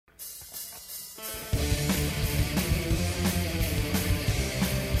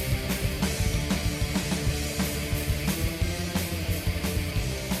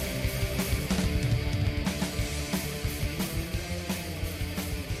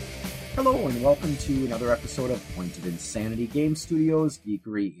Hello and welcome to another episode of Point of Insanity Game Studios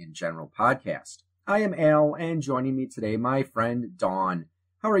Geekery in General podcast. I am Al, and joining me today, my friend Dawn.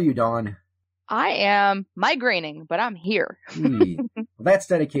 How are you, Dawn? I am migraining, but I'm here. Well, that's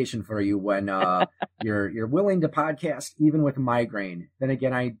dedication for you when you're willing to podcast even with migraine. Then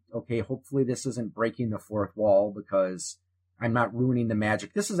again, hopefully this isn't breaking the fourth wall because I'm not ruining the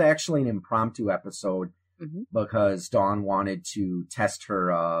magic. This is actually an impromptu episode. Because Dawn wanted to test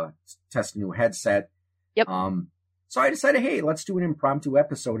a new headset. Yep. So I decided, hey, let's do an impromptu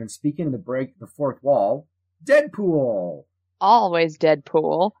episode. And speaking of the fourth wall, Deadpool. Always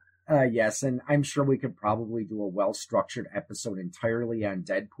Deadpool. Yes, and I'm sure we could probably do a well-structured episode entirely on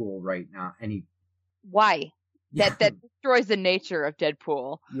Deadpool right now. Why? That destroys the nature of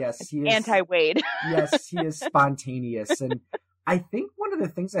Deadpool. Yes, he is anti-Wade. Yes, he is spontaneous, and I think one of the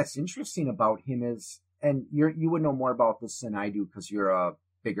things that's interesting about him is. And you would know more about this than I do because you're a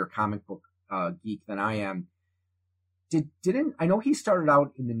bigger comic book geek than I am. I know he started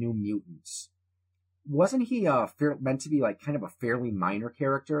out in the New Mutants. Wasn't he meant to be like kind of a fairly minor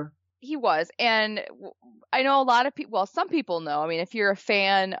character? He was, and I know a lot of people. Well, some people know. I mean, if you're a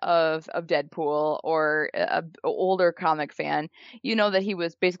fan of Deadpool or an older comic fan, you know that he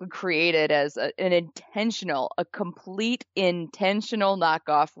was basically created as a complete intentional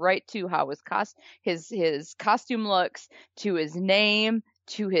knockoff, right to how his costume looks, to his name,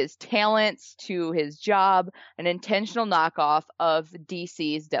 to his talents, to his job, an intentional knockoff of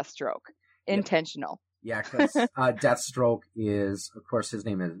DC's Deathstroke. Intentional. Yeah, because Deathstroke is, of course,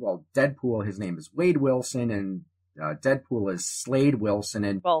 Deadpool, his name is Wade Wilson, and Deadpool is Slade Wilson.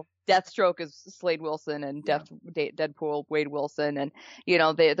 And Deathstroke is Slade Wilson, and Deadpool, Wade Wilson. And,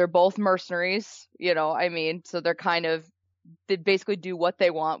 they're both mercenaries, so they're they basically do what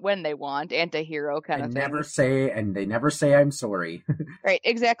they want when they want, anti-hero kind of thing. They never say I'm sorry. Right,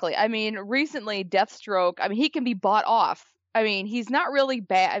 exactly. I mean, recently, Deathstroke, he can be bought off. He's not really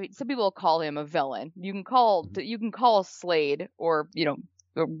bad. Some people call him a villain. You can call Slade or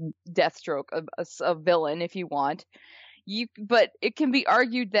Deathstroke a villain if you want. But it can be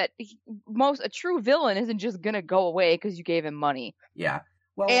argued that a true villain isn't just gonna go away because you gave him money. Yeah.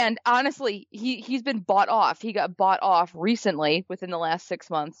 Well, and honestly, he's been bought off. He got bought off recently within the last 6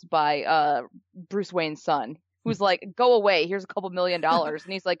 months by Bruce Wayne's son, who's like, "Go away. Here's a couple $1 million," and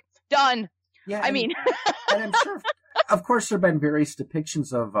he's like, "Done." Yeah. And I'm sure. Of course, there have been various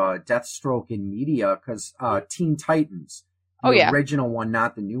depictions of Deathstroke in media because Teen Titans, the original one,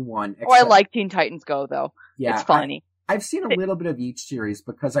 not the new one. I like Teen Titans Go, though. Yeah, it's funny. I've seen a little bit of each series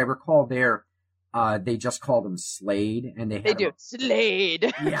because I recall they just called him Slade. And they do.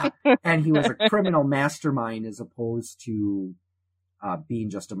 Slade! Yeah, and he was a criminal mastermind as opposed to being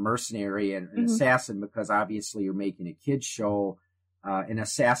just a mercenary and an assassin because obviously you're making a kid's show. An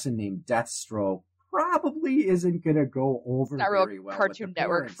assassin named Deathstroke probably isn't going to go over very well. Cartoon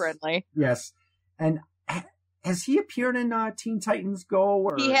Network friendly. Yes. And has he appeared in Teen Titans Go?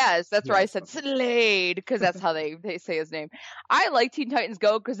 He has. That's where I said Slade, because that's how they say his name. I like Teen Titans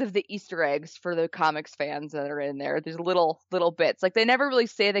Go because of the Easter eggs for the comics fans that are in there. There's little bits. Like, they never really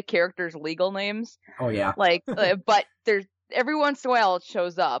say the characters' legal names. Oh, yeah. But there's every once in a while it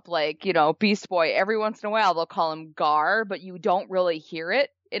shows up. Like, Beast Boy, every once in a while they'll call him Gar, but you don't really hear it.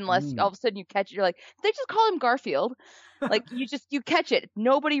 Unless all of a sudden you catch it, you're like, they just call him Garfield. Like, you catch it.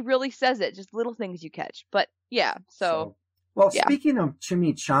 Nobody really says it. Just little things you catch. But yeah, so speaking of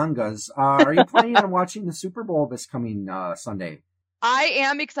chimichangas, are you planning on watching the Super Bowl this coming Sunday? I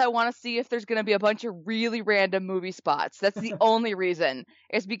am, because I want to see if there's going to be a bunch of really random movie spots. That's the only reason.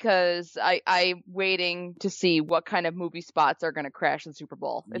 It's because I'm waiting to see what kind of movie spots are going to crash the Super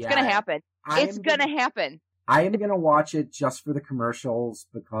Bowl. It's going to happen. It's going to happen. I am going to watch it just for the commercials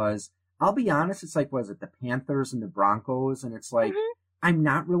because I'll be honest, it's like, the Panthers and the Broncos? And it's like, I'm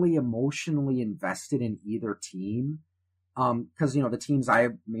not really emotionally invested in either team. Because, the teams I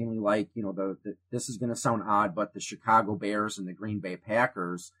mainly like, this is going to sound odd, but the Chicago Bears and the Green Bay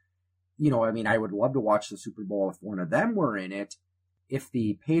Packers, I would love to watch the Super Bowl if one of them were in it. If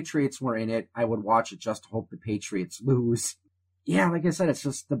the Patriots were in it, I would watch it just to hope the Patriots lose. Yeah, like I said, it's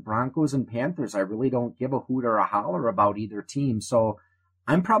just the Broncos and Panthers. I really don't give a hoot or a holler about either team. So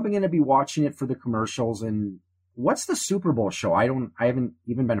I'm probably going to be watching it for the commercials. And what's the Super Bowl show? I haven't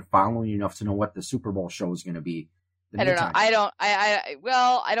even been following enough to know what the Super Bowl show is going to be. I don't know. I don't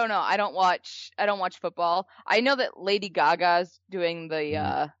know. I don't watch football. I know that Lady Gaga's doing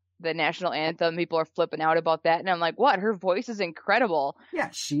the national anthem. People are flipping out about that, and I'm like, what? Her voice is incredible. Yeah,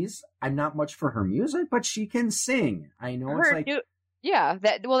 I'm not much for her music, but she can sing. I know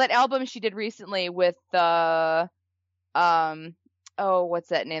that album she did recently with oh, what's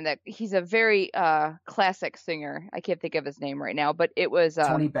that name? That he's a very classic singer. I can't think of his name right now, but it was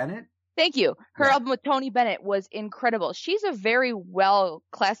Tony Bennett? thank you. Her Yeah. album with Tony Bennett was incredible. She's a very well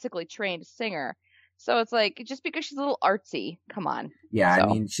classically trained singer. So it's like just because she's a little artsy, come on. Yeah, So.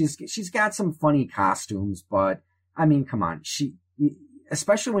 I mean, she's got some funny costumes, but I mean, come on,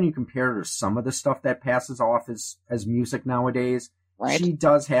 especially when you compare her to some of the stuff that passes off as music nowadays, Right. She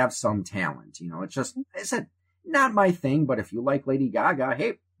does have some talent. You know, it's just, I said, not my thing, but if you like Lady Gaga,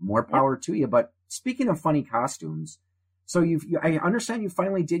 hey, more power to you. But speaking of funny costumes, so I understand you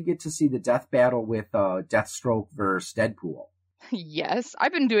finally did get to see the death battle with Deathstroke versus Deadpool. Yes,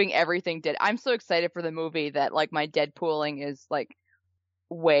 I've been doing everything. I'm so excited for the movie that like my Deadpooling is like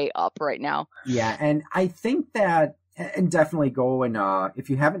way up right now. Yeah, and I think that, and definitely go and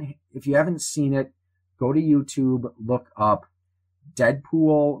if you haven't seen it, go to YouTube, look up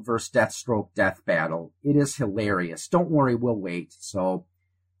Deadpool versus Deathstroke death battle. It is hilarious. Don't worry, we'll wait. So,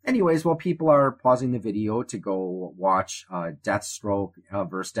 anyways, while people are pausing the video to go watch Deathstroke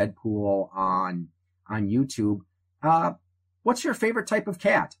versus Deadpool on YouTube, what's your favorite type of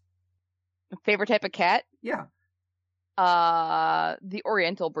cat? Favorite type of cat? Yeah. The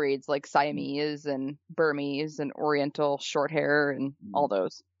Oriental breeds like Siamese and Burmese and Oriental short hair and all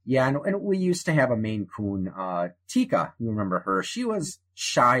those. Yeah, and we used to have a Maine Coon, Tika. You remember her? She was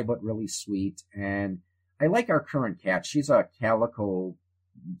shy but really sweet, and I like our current cat. She's a calico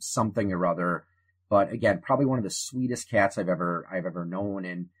something or other, but again, probably one of the sweetest cats I've ever known.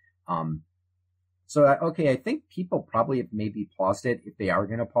 And so okay, I think people probably have maybe paused it if they are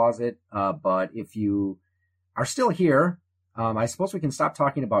going to pause it. But if you are still here, I suppose we can stop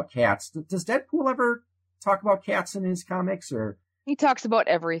talking about cats. Does Deadpool ever talk about cats in his comics, or? He talks about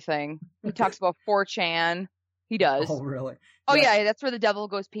everything. He talks about 4chan. He does. Oh, really? Oh, yeah, that's where the devil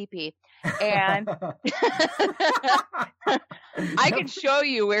goes pee-pee. And I can show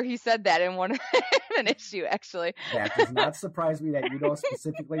you where he said that in an issue, actually. That does not surprise me that you know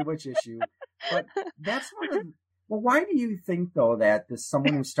specifically which issue. But that's one of... Well, why do you think, though, that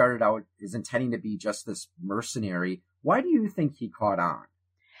someone who started out is intending to be just this mercenary, why do you think he caught on?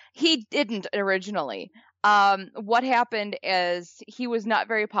 He didn't originally. What happened is he was not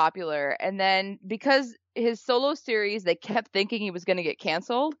very popular, and then because his solo series, they kept thinking he was going to get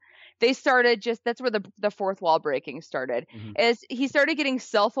canceled. They started that's where the fourth wall breaking started. Mm-hmm. As he started getting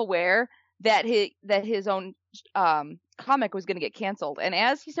self-aware that his own comic was going to get canceled, and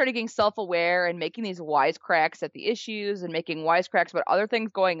as he started getting self-aware and making these wisecracks at the issues and making wisecracks about other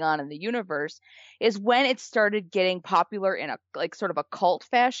things going on in the universe, is when it started getting popular in a like sort of a cult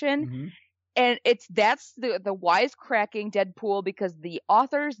fashion. Mm-hmm. And that's the wisecracking Deadpool, because the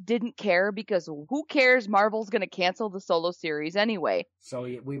authors didn't care, because who cares? Marvel's going to cancel the solo series anyway. So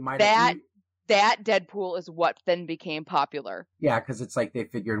we might that Deadpool is what then became popular. Yeah, because it's like they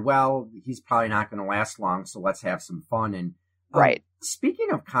figured, well, he's probably not going to last long, so let's have some fun. And right.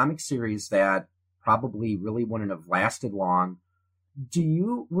 Speaking of comic series that probably really wouldn't have lasted long,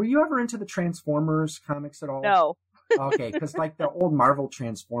 were you ever into the Transformers comics at all? No. Okay, because like the old Marvel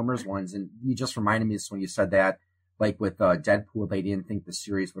Transformers ones, and you just reminded me of this when you said that, like with Deadpool, they didn't think the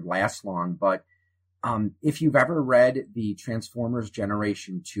series would last long. But if you've ever read the Transformers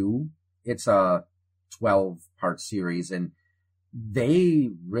Generation 2, it's a 12-part series, and they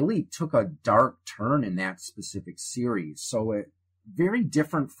really took a dark turn in that specific series. So it very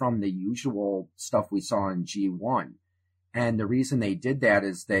different from the usual stuff we saw in G1. And the reason they did that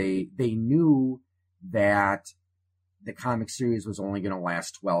is they knew that the comic series was only going to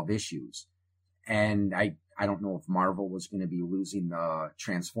last 12 issues. And I don't know if Marvel was going to be losing the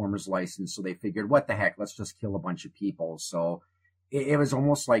Transformers license, so they figured, what the heck, let's just kill a bunch of people. So it was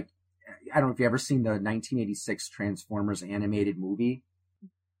almost like, I don't know if you ever seen the 1986 Transformers animated movie.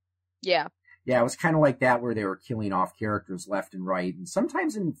 Yeah. Yeah, it was kind of like that, where they were killing off characters left and right, and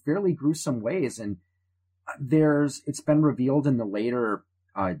sometimes in fairly gruesome ways. And it's been revealed in the later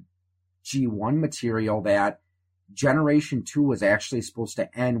G1 material that Generation 2 was actually supposed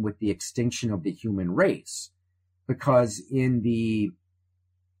to end with the extinction of the human race, because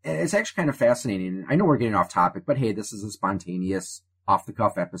it's actually kind of fascinating. I know we're getting off topic, but hey, this is a spontaneous,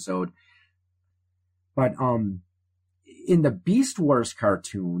 off-the-cuff episode. But in the Beast Wars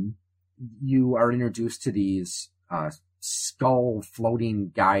cartoon, you are introduced to these skull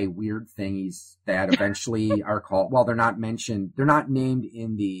floating guy weird thingies that eventually are called, well, they're not named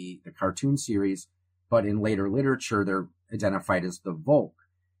in the cartoon series, but in later literature, they're identified as the Volk.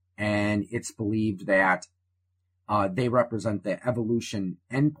 And it's believed that they represent the evolution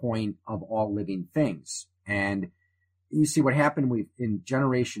endpoint of all living things. And you see what happened in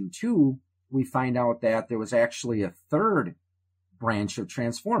Generation 2, we find out that there was actually a third branch of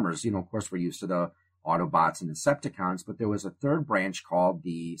Transformers. Of course, we're used to the Autobots and Decepticons, but there was a third branch called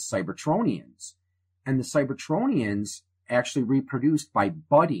the Cybertronians. And the Cybertronians actually reproduced by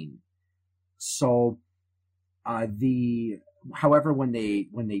budding. So, however, when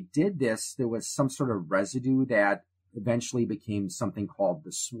they did this, there was some sort of residue that eventually became something called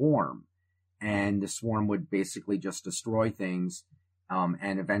the Swarm. And the Swarm would basically just destroy things.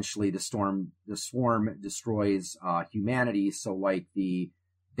 And eventually the Swarm destroys, humanity. So like they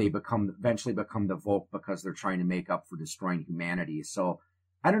eventually become the Volk because they're trying to make up for destroying humanity. So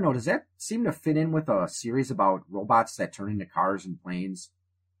I don't know. Does that seem to fit in with a series about robots that turn into cars and planes?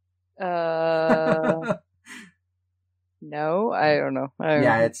 No, I don't know.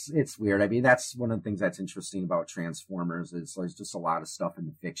 Yeah, it's weird. I mean, that's one of the things that's interesting about Transformers is there's just a lot of stuff in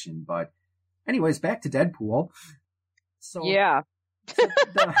the fiction. But anyways, back to Deadpool. So yeah.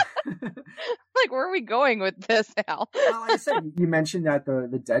 Like, where are we going with this, Al? Well, like I said, you mentioned that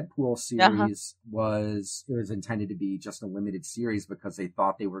the Deadpool series was intended to be just a limited series because they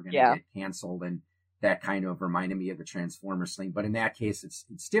thought they were going to get canceled, and that kind of reminded me of the Transformers thing. But in that case,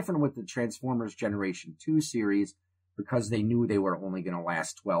 it's different with the Transformers Generation 2 series because they knew they were only going to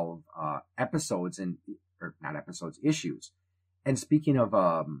last 12 episodes or not episodes, issues. And speaking of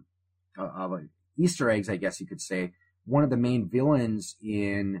Easter eggs, I guess you could say, one of the main villains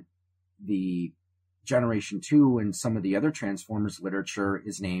in the Generation 2 and some of the other Transformers literature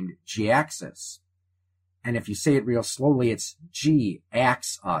is named G-Axis. And if you say it real slowly, it's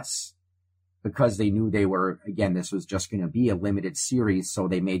G-Ax-Us. Because they knew this was just going to be a limited series, so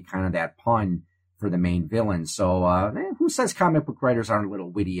they made kind of that pun for the main villain. So, who says comic book writers aren't a little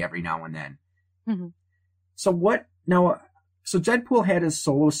witty every now and then? Mm-hmm. So Deadpool had his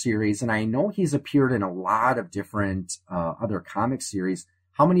solo series, and I know he's appeared in a lot of different other comic series.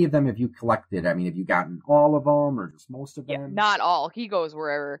 How many of them have you collected? I mean, have you gotten all of them or just most of them? Yeah, not all. He goes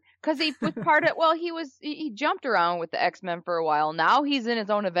wherever. Because he was part of, he jumped around with the X-Men for a while. Now he's in his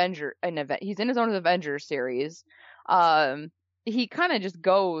own Avengers series. He kind of just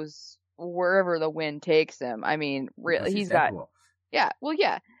goes wherever the wind takes him. I mean, really, he's got... Deadpool. Yeah, well,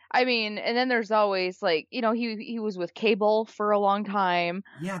 yeah. I mean, and then there's always he was with Cable for a long time.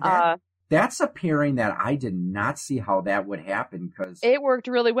 Yeah, that's a pairing that I did not see how that would happen because it worked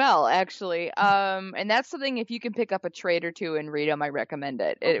really well, actually. And that's something if you can pick up a trade or two and read them, I recommend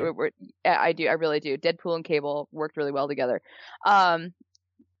it. Okay. I do, I really do. Deadpool and Cable worked really well together. And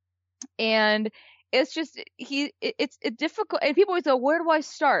it's just it's difficult, and people always go, where do I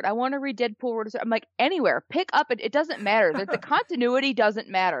start? I want to read Deadpool. Where to start? I'm like, anywhere. Pick up it doesn't matter. The continuity doesn't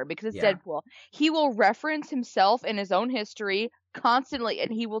matter because it's Deadpool. He will reference himself and his own history constantly,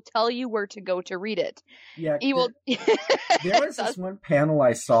 and he will tell you where to go to read it. Yeah, he will. There was this one panel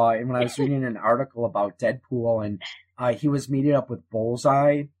I saw, and when I was reading an article about Deadpool, and he was meeting up with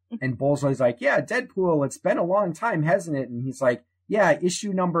Bullseye, and Bullseye's like, "Yeah, Deadpool. It's been a long time, hasn't it?" And he's like, "Yeah,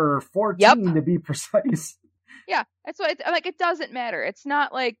 issue number 14 to be precise." Yeah, that's why I'm like, it doesn't matter. It's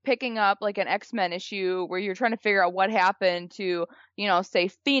not like picking up like an X-Men issue where you're trying to figure out what happened to, say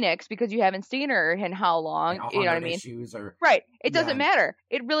Phoenix because you haven't seen her in how long. You know what I mean? Right. It doesn't matter.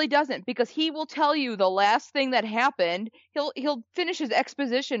 It really doesn't, because he will tell you the last thing that happened. He'll finish his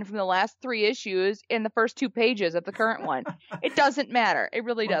exposition from the last 3 issues in the first 2 pages of the current one. It doesn't matter. It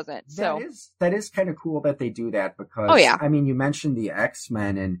really doesn't. That is kind of cool that they do that because, I mean, you mentioned the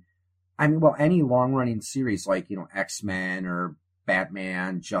X-Men, and I mean, well, any long-running series like, X-Men or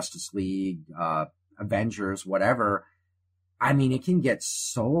Batman, Justice League, Avengers, whatever, I mean, it can get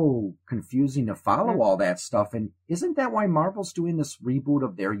so confusing to follow all that stuff. And isn't that why Marvel's doing this reboot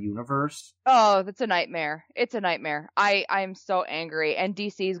of their universe? Oh, that's a nightmare. It's a nightmare. I'm so angry. And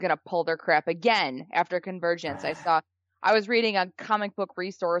DC is going to pull their crap again after Convergence. I was reading a comic book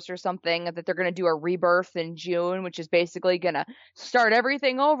resource or something that they're going to do a rebirth in June, which is basically going to start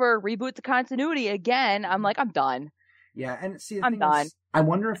everything over, reboot the continuity again. I'm like, I'm done. Yeah, and see, I'm done. I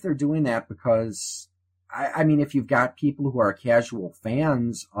wonder if they're doing that because, I mean, if you've got people who are casual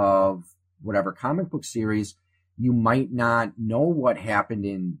fans of whatever comic book series, you might not know what happened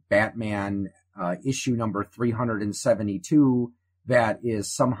in Batman issue number 372 that is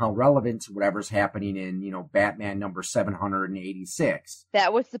somehow relevant to whatever's happening in, Batman number 786.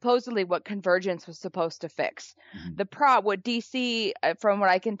 That was supposedly what Convergence was supposed to fix. Mm-hmm. What DC, from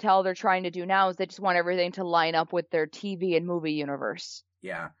what I can tell, they're trying to do now is they just want everything to line up with their TV and movie universe.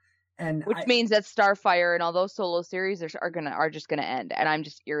 Yeah. Which means that Starfire and all those solo series are just gonna end, and I'm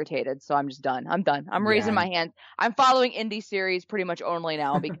just irritated. So I'm just done. I'm done. I'm raising my hands. I'm following indie series pretty much only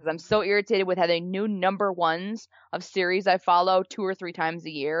now because I'm so irritated with having new number ones of series I follow 2 or 3 times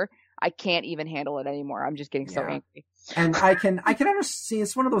a year. I can't even handle it anymore. I'm just getting so angry. And I can understand.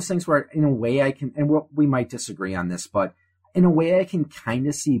 It's one of those things where, in a way, I can, and we might disagree on this, but in a way, I can kind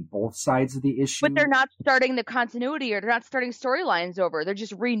of see both sides of the issue. But they're not starting the continuity, or they're not starting storylines over. They're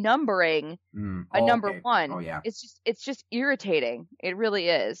just renumbering number one. Oh yeah, it's just irritating. It really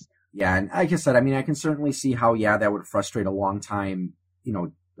is. Yeah, and like I said, I mean, I can certainly see how that would frustrate a long time,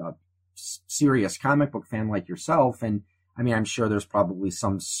 serious comic book fan like yourself. And I mean, I'm sure there's probably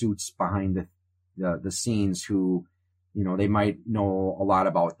some suits behind the scenes who, they might know a lot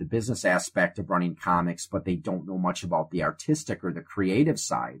about the business aspect of running comics, but they don't know much about the artistic or the creative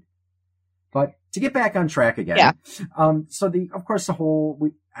side. But to get back on track again, yeah. So the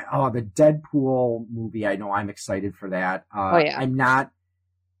Deadpool movie, I know I'm excited for that. Yeah.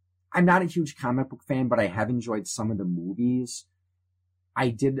 I'm not a huge comic book fan, but I have enjoyed some of the movies.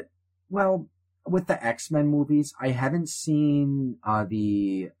 With the X-Men movies, I haven't seen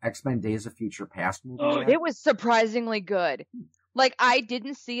the X-Men Days of Future Past movie yet. It was surprisingly good. Like, I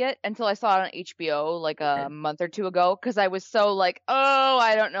didn't see it until I saw it on HBO like a month or two ago, because I was so like, oh,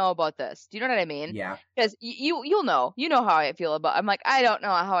 I don't know about this. Do you know what I mean? Yeah. Because you'll know. You know how I feel about I'm like, I don't know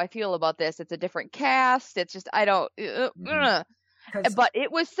how I feel about this. It's a different cast. It's just, I don't... But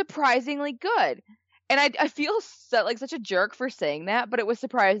it was surprisingly good. And I feel such a jerk for saying that, but it was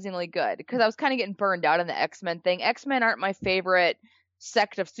surprisingly good, because I was kind of getting burned out on the X-Men thing. X-Men aren't my favorite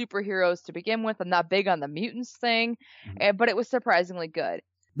sect of superheroes to begin with. I'm not big on the mutants thing, but it was surprisingly good.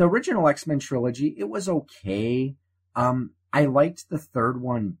 The original X-Men trilogy, it was okay. I liked the third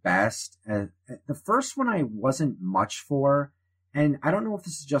one best. The first one I wasn't much for, and I don't know if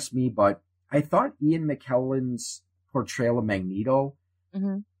this is just me, but I thought Ian McKellen's portrayal of Magneto,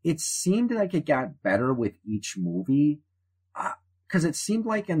 it seemed like it got better with each movie, because it seemed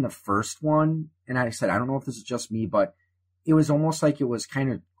like in the first one, and I said, I don't know if this is just me, but it was almost like it was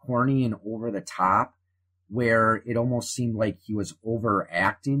kind of corny and over the top, where it almost seemed like he was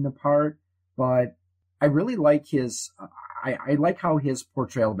overacting the part. But I really like I like how his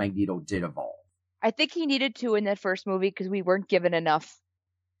portrayal of Magneto did evolve. I think he needed to in that first movie, because we weren't given enough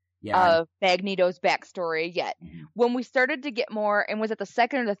of Magneto's backstory yet. When we started to get more, and was it the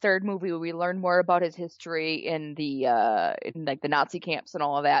second or the third movie where we learned more about his history in the Nazi camps and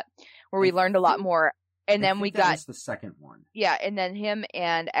all of that, where we learned a lot more. And then we got the second one. Yeah, and then him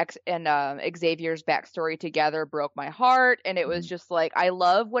and Xavier's backstory together broke my heart, and it was just like, I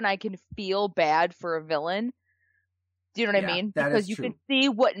love when I can feel bad for a villain. Do you know what I mean? Because you can see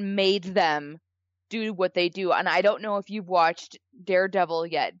what made them do what they do. And I don't know if you've watched Daredevil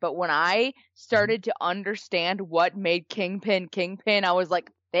yet, but when I started to understand what made Kingpin, I was like,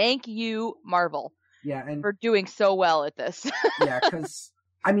 thank you, Marvel. Yeah, and for doing so well at this. Yeah, because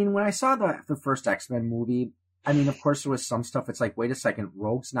I mean, when I saw the first X-Men movie, I mean, of course there was some stuff. It's like, wait a second,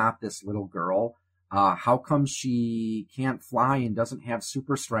 Rogue's not this little girl. How come she can't fly and doesn't have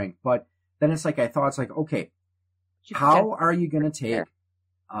super strength? But then it's like, okay, how are you going to take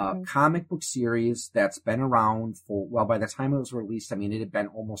a comic book series that's been around by the time it was released, I mean, it had been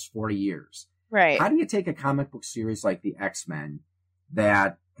almost 40 years. Right. How do you take a comic book series like the X-Men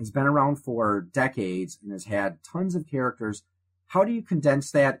that has been around for decades and has had tons of characters? How do you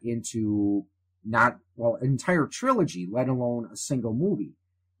condense that into an entire trilogy, let alone a single movie?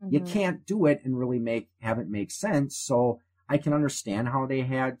 You can't do it and really have it make sense. So I can understand how they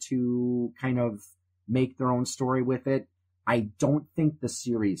had to kind of make their own story with it. I don't think the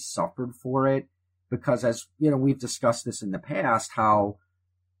series suffered for it, because, as you know, we've discussed this in the past, how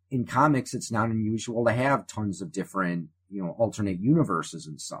in comics it's not unusual to have tons of different, alternate universes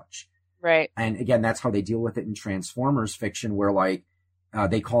and such. Right. And again, that's how they deal with it in Transformers fiction, where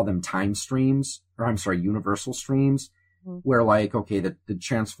they call them universal streams, where the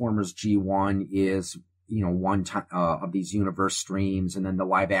Transformers G1 is, one of these universe streams, and then the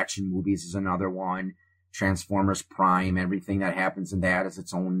live action movies is another one. Transformers Prime, everything that happens in that is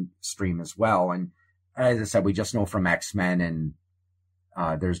its own stream as well. And as I said, we just know from X-Men,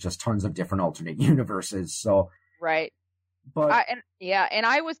 and there's just tons of different alternate universes. So right. But and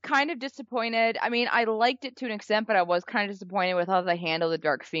I was kind of disappointed. I mean, I liked it to an extent, but I was kind of disappointed with how they handled the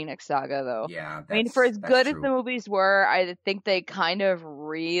Dark Phoenix saga, though. Yeah, I mean, for as good as the movies were, I think they kind of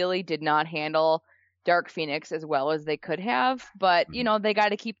really did not handle Dark Phoenix as well as they could have. But they got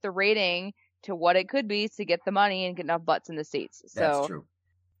to keep the rating to what it could be to get the money and get enough butts in the seats. So that's true.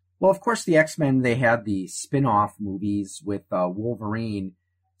 Well, of course, the X-Men, they had the spin-off movies with Wolverine.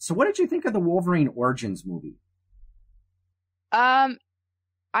 So what did you think of the Wolverine Origins movie?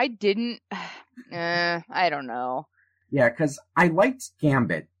 I didn't. I don't know. Yeah, because I liked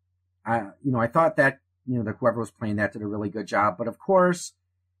Gambit. I thought that that whoever was playing that did a really good job. But of course,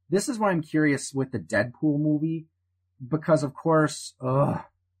 this is why I'm curious with the Deadpool movie. because of course,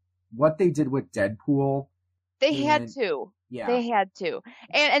 what they did with Deadpool. They had to. Yeah. They had to.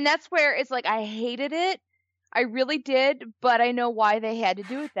 And that's where it's like I hated it. I really did, but I know why they had to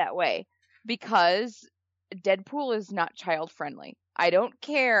do it that way. Because Deadpool is not child friendly. I don't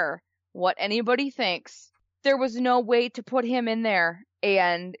care what anybody thinks. There was no way to put him in there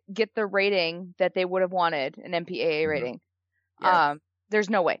and get the rating that they would have wanted, an MPAA rating. Yeah. There's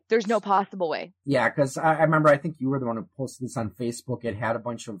no way. There's no possible way. Yeah, because I remember, I think you were the one who posted this on Facebook. It had a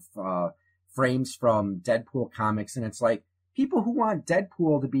bunch of frames from Deadpool comics, and it's like, people who want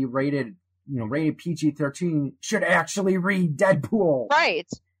Deadpool to be rated PG-13 should actually read Deadpool. Right.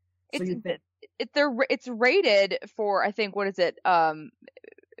 So it's rated for, I think, what is it? I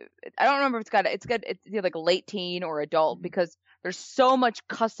don't remember if it's either like late teen or adult, because there's so much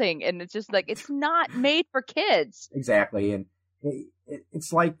cussing, and it's just like, it's not made for kids. Exactly. And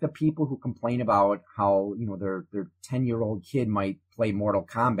it's like the people who complain about how, their 10-year-old kid might play Mortal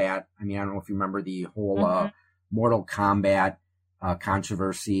Kombat. I mean, I don't know if you remember the whole Mortal Kombat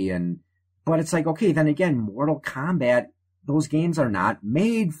controversy, but it's like, okay, then again, Mortal Kombat, those games are not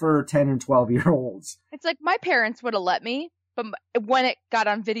made for 10 and 12-year-olds. It's like, my parents would have let me, but when it got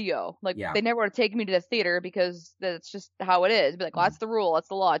on video, they never would have taken me to the theater, because that's just how it is. Be like, well, that's the rule, that's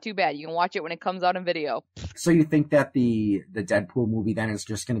the law. Too bad. You can watch it when it comes out on video. So you think that the Deadpool movie then is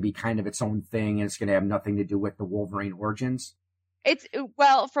just going to be kind of its own thing, and it's going to have nothing to do with the Wolverine origins? It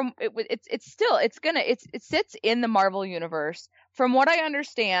sits in the Marvel universe. From what I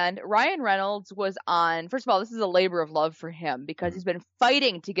understand, Ryan Reynolds was on. First of all, this is a labor of love for him, because he's been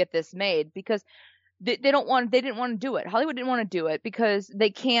fighting to get this made, because they didn't want to do it. Hollywood didn't want to do it because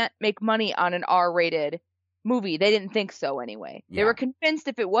they can't make money on an R-rated movie. They didn't think so anyway. Yeah. They were convinced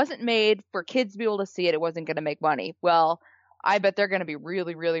if it wasn't made for kids to be able to see it, it wasn't going to make money. Well, I bet they're going to be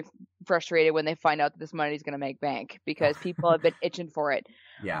really, really frustrated when they find out that this money is going to make bank, because people have been itching for it.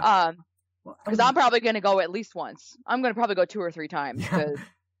 Yeah. Because I'm probably going to go at least once. I'm going to probably go 2 or 3 times. Yeah.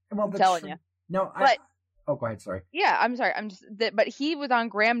 I'm telling you. No, oh, go ahead. Sorry. Yeah, I'm sorry. But he was on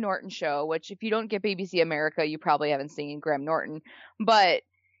Graham Norton's show, which if you don't get BBC America, you probably haven't seen Graham Norton. But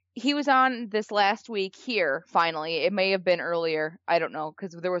he was on this last week here, finally. It may have been earlier. I don't know,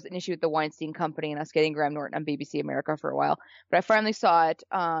 because there was an issue with the Weinstein Company and us getting Graham Norton on BBC America for a while. But I finally saw it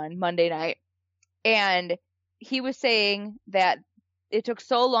on Monday night. And he was saying that it took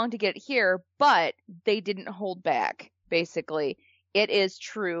so long to get it here, but they didn't hold back, basically. It is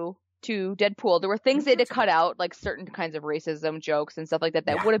true to Deadpool. There were things they had to cut out, like certain kinds of racism jokes and stuff like that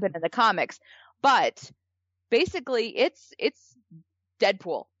would have been in the comics. But basically, it's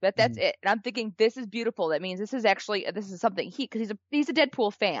Deadpool. That's it. And I'm thinking, this is beautiful. That means this is something because he's a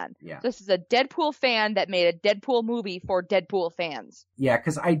Deadpool fan. Yeah. So this is a Deadpool fan that made a Deadpool movie for Deadpool fans. Yeah,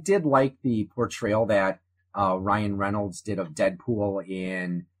 because I did like the portrayal that Ryan Reynolds did of Deadpool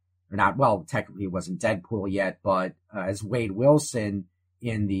technically it wasn't Deadpool yet, but as Wade Wilson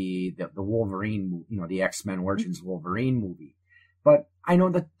in the Wolverine, the X-Men Origins Wolverine movie. But I know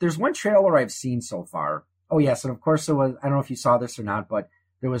that there's one trailer I've seen so far. Oh yes, and of course there was, I don't know if you saw this or not, but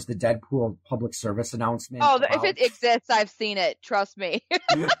there was the Deadpool public service announcement. Oh, if it exists, I've seen it. Trust me.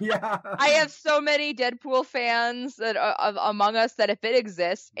 Yeah. I have so many Deadpool fans that among us that if it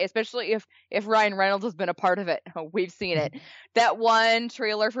exists, especially if Ryan Reynolds has been a part of it, we've seen it. That one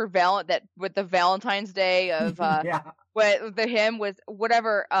trailer for with the Valentine's Day of with him with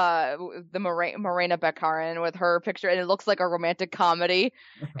whatever the Morena Baccarin with her picture, and it looks like a romantic comedy,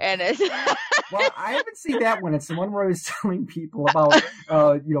 and it's well, I haven't seen that one. It's the one where I was telling people about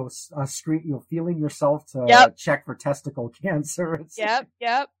feeling yourself to check for testicle cancer.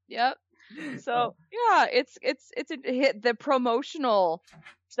 Yep. So yeah, it's a hit. The promotional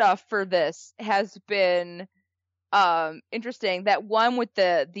stuff for this has been interesting. That one with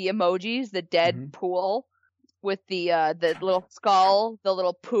the emojis, the Deadpool with the little skull, the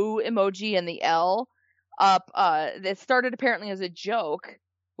little poo emoji, and the L up. That started apparently as a joke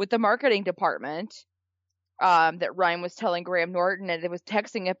with the marketing department. That Ryan was telling Graham Norton, and it was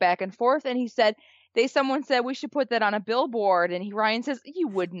texting it back and forth, and he said someone said we should put that on a billboard, and Ryan says, you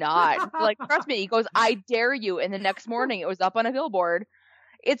would not. Like, trust me. He goes, I dare you. And the next morning it was up on a billboard.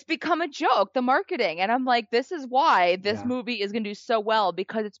 It's become a joke, the marketing. And I'm like, this is why this movie is going to do so well,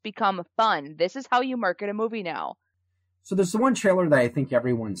 because it's become fun. This is how you market a movie now. So there's the one trailer that I think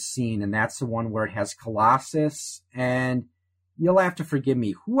everyone's seen, and that's the one where it has Colossus, and you'll have to forgive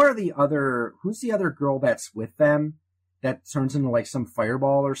me. Who's the other girl that's with them that turns into like some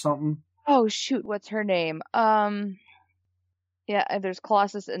fireball or something? Oh shoot, what's her name? Yeah, there's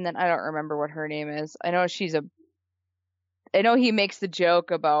Colossus, and then I don't remember what her name is. I know he makes the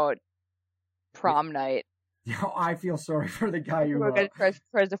joke about prom night. You know, I feel sorry for the guy who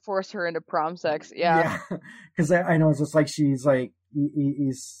tries to force her into prom sex. Yeah. Because I know it's just like she's like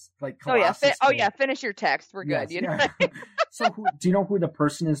he's like Colossus. Finish your text. We're good. You know. So do you know who the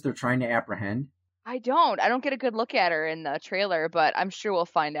person is they're trying to apprehend? I don't get a good look at her in the trailer, but I'm sure we'll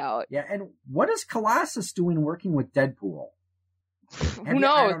find out. Yeah, and what is Colossus doing working with Deadpool? Who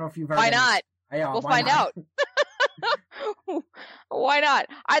knows? I don't know if you've ever Why not? We'll find out. Why not?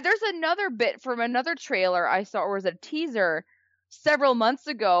 There's another bit from another trailer I saw, or was a teaser several months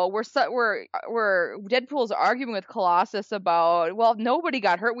ago, where Deadpool's arguing with Colossus about, well, nobody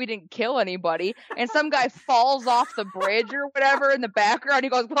got hurt, we didn't kill anybody, and some guy falls off the bridge or whatever in the background. He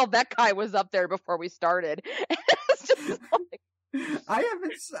goes, well, that guy was up there before we started. It's just like, I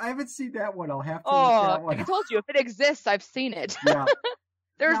haven't seen that one. I'll have to look that one. I told you, if it exists, I've seen it. Yeah.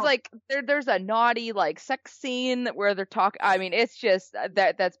 There's a naughty like sex scene where they're talking. I mean, it's just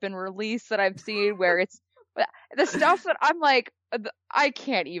that's been released that I've seen where it's the stuff that I'm like, I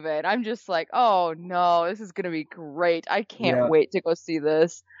can't even. I'm just like, oh no, this is gonna be great. I can't wait to go see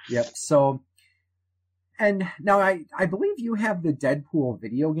this. Yep. So, and now I believe you have the Deadpool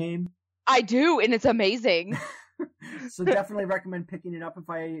video game. I do, and it's amazing. So definitely recommend picking it up if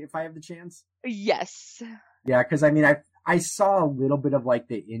I have the chance. Yes. Yeah, because I mean I saw a little bit of like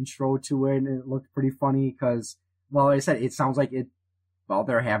the intro to it, and it looked pretty funny because, well, like I said, it sounds like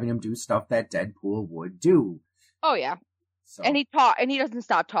they're having him do stuff that Deadpool would do. Oh yeah. So. And he doesn't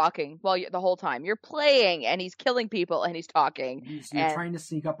stop talking the whole time. You're playing, and he's killing people, and he's talking. So you're trying to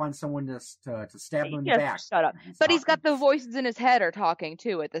sneak up on someone to stab them in the back. Shut up. But he's got the voices in his head are talking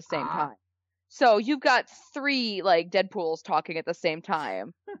too at the same time. So you've got 3 like Deadpools talking at the same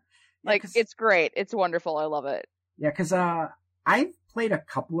time. Like it's great. It's wonderful. I love it. Yeah, because I've played a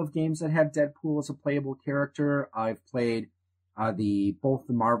couple of games that have Deadpool as a playable character. I've played both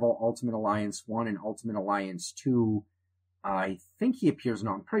the Marvel Ultimate Alliance 1 and Ultimate Alliance 2. I think he appears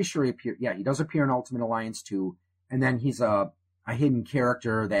I'm pretty sure he appears. Yeah, he does appear in Ultimate Alliance 2. And then he's a hidden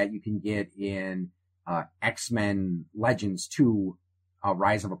character that you can get in X-Men Legends 2,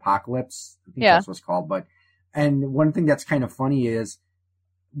 Rise of Apocalypse. I think that's what it's called. And one thing that's kind of funny is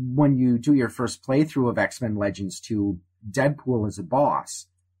when you do your first playthrough of X-Men Legends 2, Deadpool is a boss.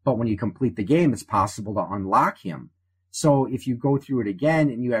 But when you complete the game, it's possible to unlock him. So if you go through it again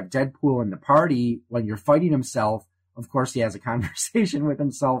and you have Deadpool in the party, when you're fighting himself, of course he has a conversation with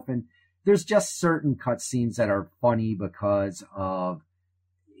himself, and there's just certain cutscenes that are funny because of,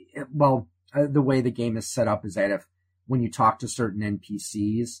 the way the game is set up is that when you talk to certain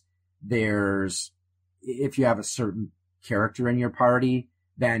NPCs, if you have a certain character in your party,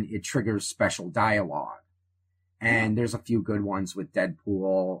 then it triggers special dialogue. And there's a few good ones with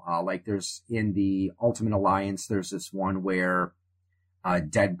Deadpool. Like there's in the Ultimate Alliance, there's this one where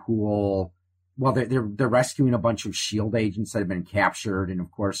Deadpool, they're rescuing a bunch of S.H.I.E.L.D. agents that have been captured. And of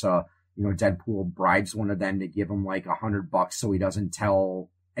course, Deadpool bribes one of them to give him like $100 so he doesn't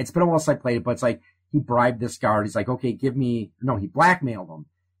tell. It's been a while since I played it, but it's like he bribed this guard. He's like, okay, he blackmailed him.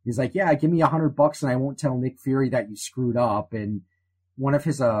 He's like, yeah, give me $100 and I won't tell Nick Fury that you screwed up. And one of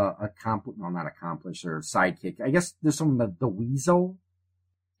his not accomplice or sidekick, I guess there's someone, the Weasel.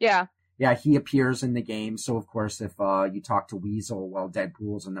 Yeah. Yeah, he appears in the game. So of course, if you talk to Weasel while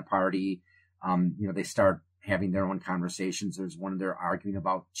Deadpool's in the party, they start having their own conversations. There's one they're arguing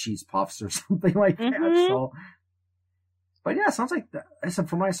about cheese puffs or something like that. So, but yeah, it sounds like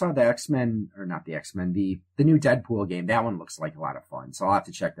from when I saw the X-Men, or not the X-Men, the new Deadpool game, that one looks like a lot of fun. So I'll have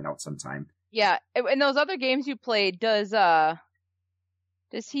to check that out sometime. Yeah, in those other games you played, does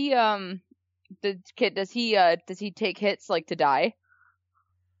he take hits like to die?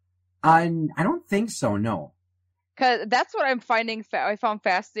 I don't think so. No. Cause that's what I'm finding. I found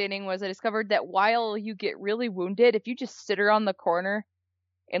fascinating was I discovered that while you get really wounded, if you just sit around the corner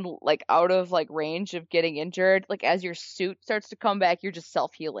and like out of like range of getting injured, like as your suit starts to come back, you're just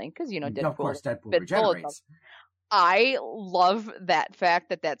self-healing because Deadpool. Of course, Deadpool regenerates. I love that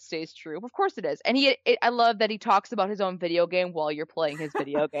fact that stays true. Of course it is. And I love that he talks about his own video game while you're playing his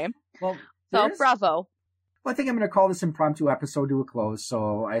video game. Well, bravo. Well, I think I'm going to call this impromptu episode to a close.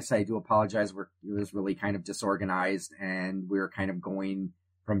 So I do apologize. It was really kind of disorganized and we were kind of going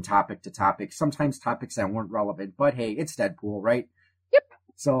from topic to topic, sometimes topics that weren't relevant, but hey, it's Deadpool, right? Yep.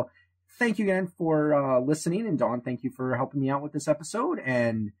 So thank you again for listening. And Dawn, thank you for helping me out with this episode,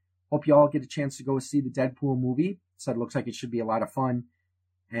 and hope you all get a chance to go see the Deadpool movie. So it looks like it should be a lot of fun.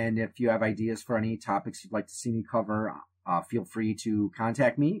 And if you have ideas for any topics you'd like to see me cover, feel free to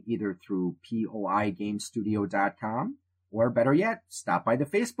contact me either through poigamestudio.com or better yet, stop by the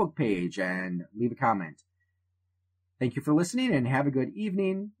Facebook page and leave a comment. Thank you for listening, and have a good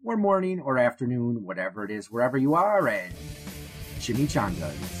evening or morning or afternoon, whatever it is, wherever you are, and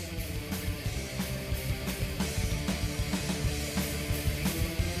chimichangas.